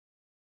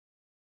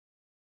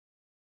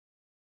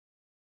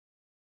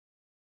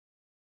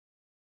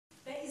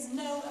is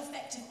no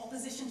effective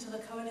opposition to the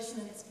coalition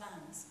and its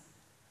plans.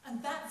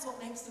 And that's what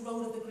makes the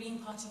role of the Green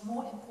Party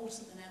more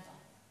important than ever.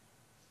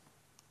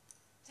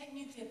 Take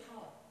nuclear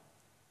power.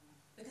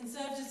 The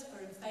Conservatives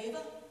are in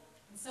favour,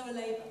 and so are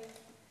Labour.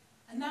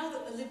 And now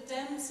that the Lib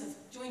Dems have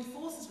joined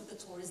forces with the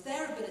Tories,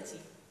 their ability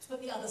to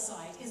put the other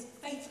side is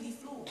fatally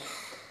flawed.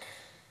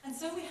 And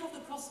so we have the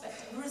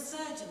prospect of a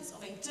resurgence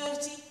of a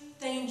dirty,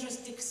 dangerous,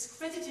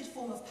 discredited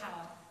form of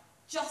power,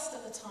 just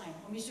at the time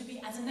when we should be,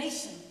 as a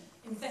nation,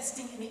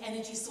 investing in the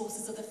energy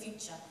sources of the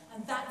future.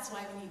 And that's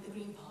why we need the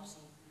Green Party.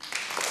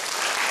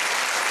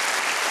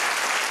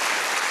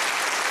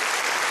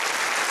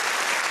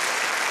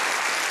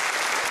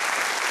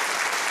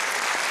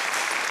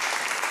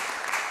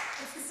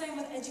 It's the same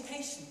with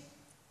education.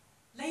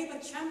 Labour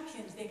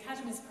championed the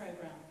Academies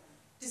programme,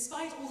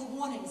 despite all the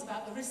warnings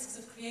about the risks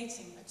of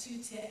creating a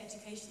two-tier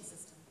education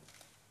system.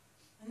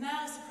 And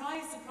now,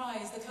 surprise,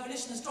 surprise, the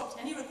coalition has dropped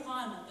any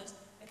requirement that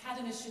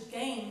academies should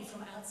gain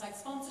from outside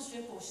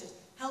sponsorship or should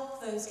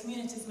help those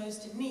communities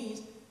most in need.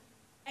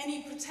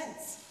 Any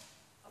pretense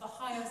of a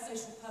higher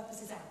social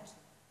purpose is out.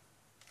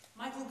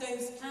 Michael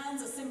Gove's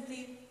plans are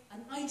simply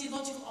an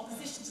ideological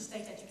opposition to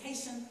state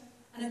education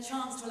and a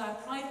chance to allow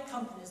private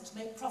companies to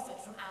make profit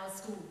from our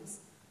schools.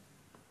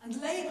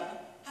 And Labour,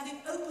 having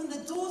opened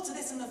the door to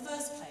this in the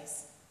first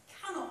place,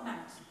 cannot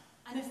mount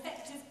an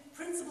effective,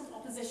 principled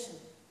opposition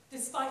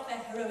despite their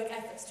heroic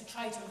efforts to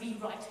try to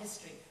rewrite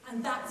history.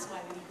 And that's why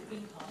we need the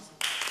Green Party.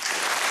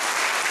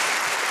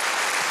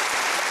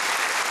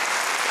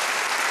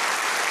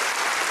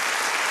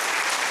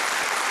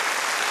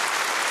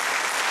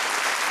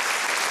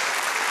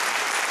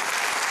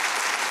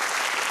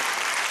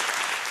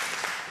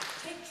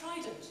 Take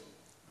Trident.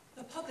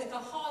 The public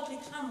are hardly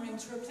clamouring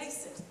to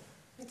replace it,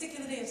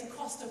 particularly at a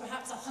cost of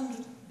perhaps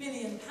 £100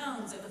 billion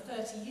over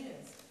 30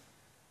 years.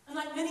 And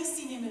like many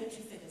senior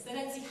military figures, they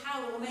don't see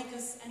how it will make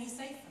us any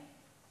safer.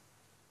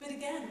 But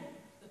again,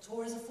 the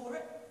Tories are for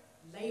it,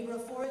 Labour are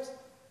for it,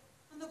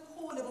 and the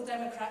poor Liberal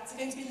Democrats are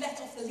going to be let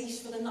off the leash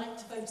for the night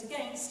to vote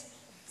against,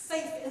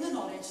 safe in the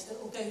knowledge that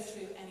it will go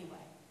through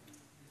anyway.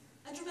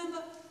 And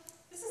remember,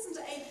 this isn't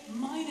a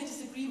minor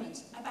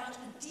disagreement about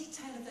a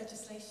detail of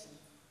legislation.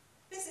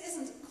 This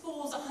isn't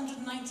clause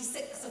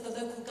 196 of the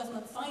Local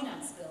Government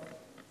Finance Bill.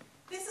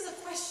 This is a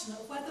question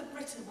of whether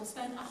Britain will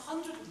spend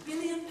 £100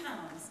 billion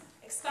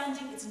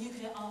expanding its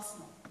nuclear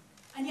arsenal.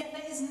 And yet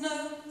there is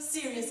no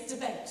serious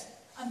debate.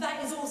 And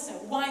that is also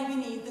why we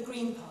need the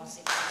Green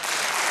Party.